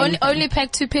Don't pack like anything. only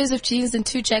pack 2 pairs of jeans and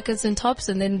 2 jackets and tops,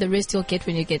 and then the rest you'll get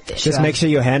when you get there. Just make sure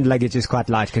your hand luggage is quite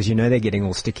light because you know they're getting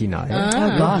all sticky now.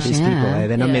 Oh gosh, These people,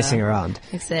 they're not Yeah. messing around.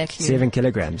 Exactly. 7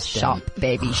 kilograms. Damn. shop,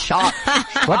 baby, shop.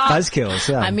 What buzzkills?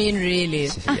 Yeah. I mean, really.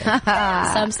 So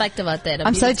I'm psyched about that.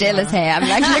 I'm so jealous, hey. I'm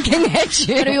like looking at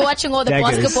Gonna be you. watching all the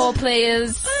Daggers. basketball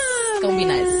players. It's gonna be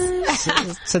nice.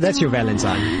 So that's your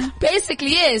Valentine.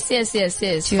 Basically, yes.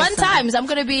 Fun times. I'm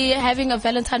gonna be having a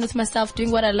Valentine with myself,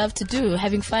 doing what I love to do,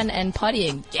 having fun and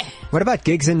partying. Yeah. What about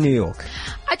gigs in New York?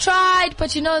 I tried,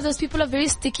 but you know, those people are very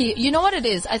sticky. You know what it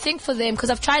is? I think for them, because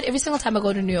I've tried every single time I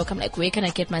go to New York, I'm like, where can I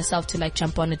get myself to like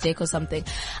jump on a deck or something?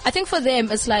 I think for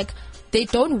them, it's like, they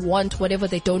don't want whatever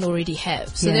they don't already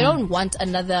have. So they Yeah. don't want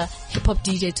another hip-hop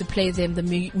DJ to play them the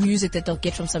music that they'll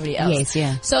get from somebody else. Yes,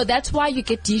 yeah. So that's why you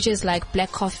get DJs like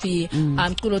Black Coffee,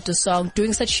 Kulo to Song,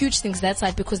 doing such huge things that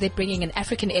side because they're bringing an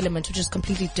African element which is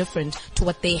completely different to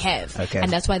what they have. Okay. And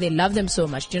that's why they love them so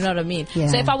much. Do you know what I mean? Yeah.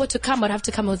 So if I were to come, I'd have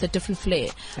to come with a different flair.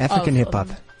 African hip hop.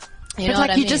 You But know like what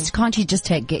I you mean? just, can't you just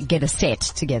get a set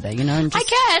together, you know? And I just,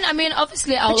 can. I mean,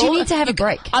 obviously, you need to have a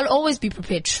break. I'll always be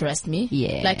prepared. Trust me.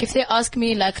 Yeah. Like if they ask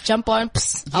me, like jump on,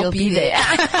 I'll You'll be be there.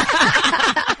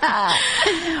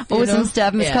 awesome know?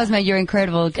 stuff. Miss Yeah. Cosmo, you're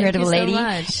incredible, incredible you so lady.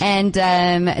 much. And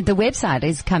the website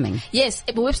is coming. Yes,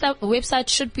 the website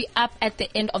should be up at the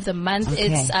end of the month.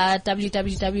 Okay. It's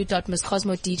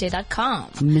www.misscosmodj.com.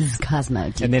 Ms.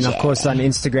 Cosmo. And then, of DJ. course, on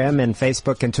Instagram and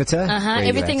Facebook and Twitter. where you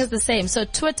Everything at? is the same. So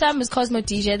Twitter, Miss Cosmo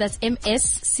DJ. That's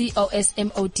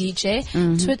MSCOSMO-DJ.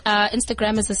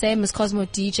 Instagram is the same, Miss Cosmo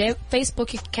DJ.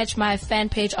 Facebook, you can catch my fan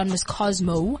page on Miss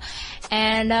Cosmo.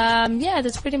 And yeah,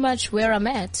 that's pretty much where I'm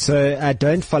at. So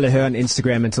don't follow her on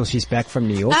Instagram until she's back from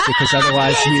New York, because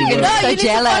otherwise you will. So you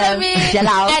jealous. Follow me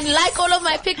and like all of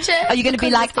my pictures. Are you going to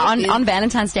be like on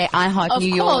Valentine's Day, I Heart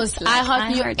New York? Of course, I Heart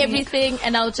New York, everything,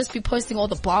 and I'll just be posting all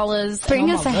the ballers.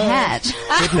 Bring us a hat.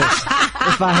 Goodness.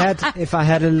 If I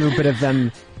had a little bit of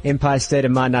Empire State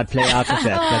of Mind, I'd play out with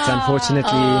that. But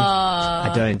unfortunately,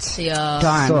 I don't. Yeah.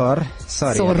 Darn.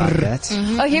 Sorry about that.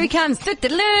 Oh, here he comes.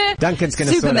 Duncan's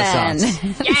going to sort us out.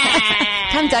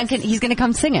 Yeah. Come, Duncan. He's going to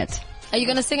come sing it. Are you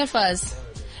going to sing it for us?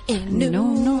 In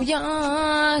New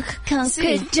York,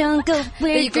 concrete jungle,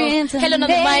 there you go. Helen on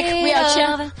the mic, we out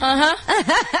here.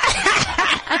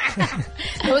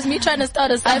 It was me trying to start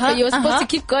a cipher. You were supposed to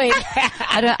keep going.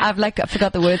 I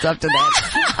forgot the words after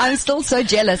that. I'm still so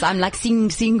jealous. I'm like seeing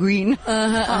green.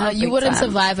 You wouldn't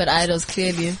survive at Idols,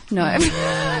 clearly. No.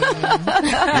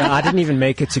 Yeah, I didn't even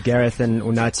make it to Gareth and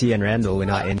Unati and Randall when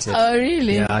I entered. Oh,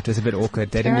 really? Yeah, it was a bit awkward.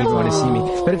 They didn't even want to see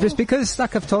me. But it was because,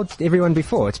 like I've told everyone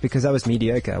before, it's because I was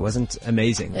mediocre. I wasn't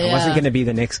amazing. I wasn't going to be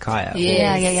the next Kaya.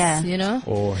 Yeah. You know?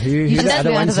 Or who's the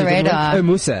other ones under the radar. Oh,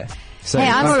 Musa. So hey,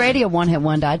 I'm already a one-hit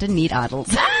wonder. I didn't need Idols.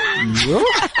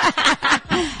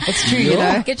 It's true, you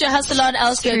know. Get your hustle on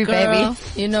elsewhere, girl. Baby.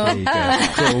 You know. There you go.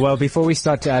 Cool. Well, before we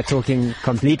start talking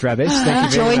complete rubbish,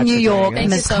 thank you very Enjoy much New for York, joining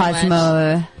us. Miss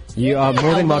Cosmo. You are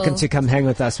more than welcome to come hang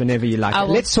with us whenever you like.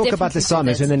 Let's talk about the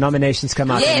Sommers when the nominations come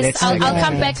out. Yes, I'll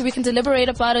come back. We can deliberate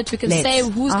about it. We can say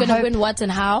who's going to win what and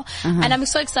how. And I'm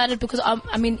so excited because,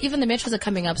 I mean, even the Metros are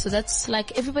coming up. So that's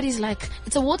like, everybody's like,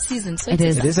 it's award season. So it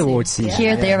is award season.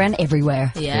 Here, there, and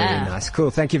everywhere. Yeah. Very nice.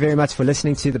 Cool. Thank you very much for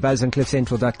listening to The Buzz on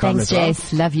CliffCentral.com as well. Thanks,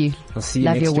 Jace. Love you. I'll see you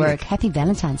Love next your work. week. Happy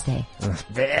Valentine's Day.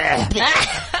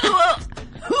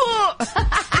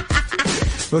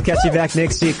 We'll catch you back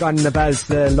next week on The Buzz.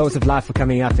 The Laws of Life are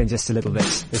coming up in just a little bit.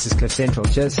 This is Cliff Central.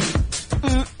 Cheers.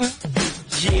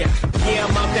 Yeah,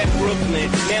 I'm out at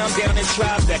Brooklyn. Now I'm down in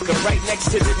Tribeca, right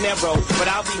next to the Narrow. But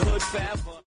I'll be hood forever.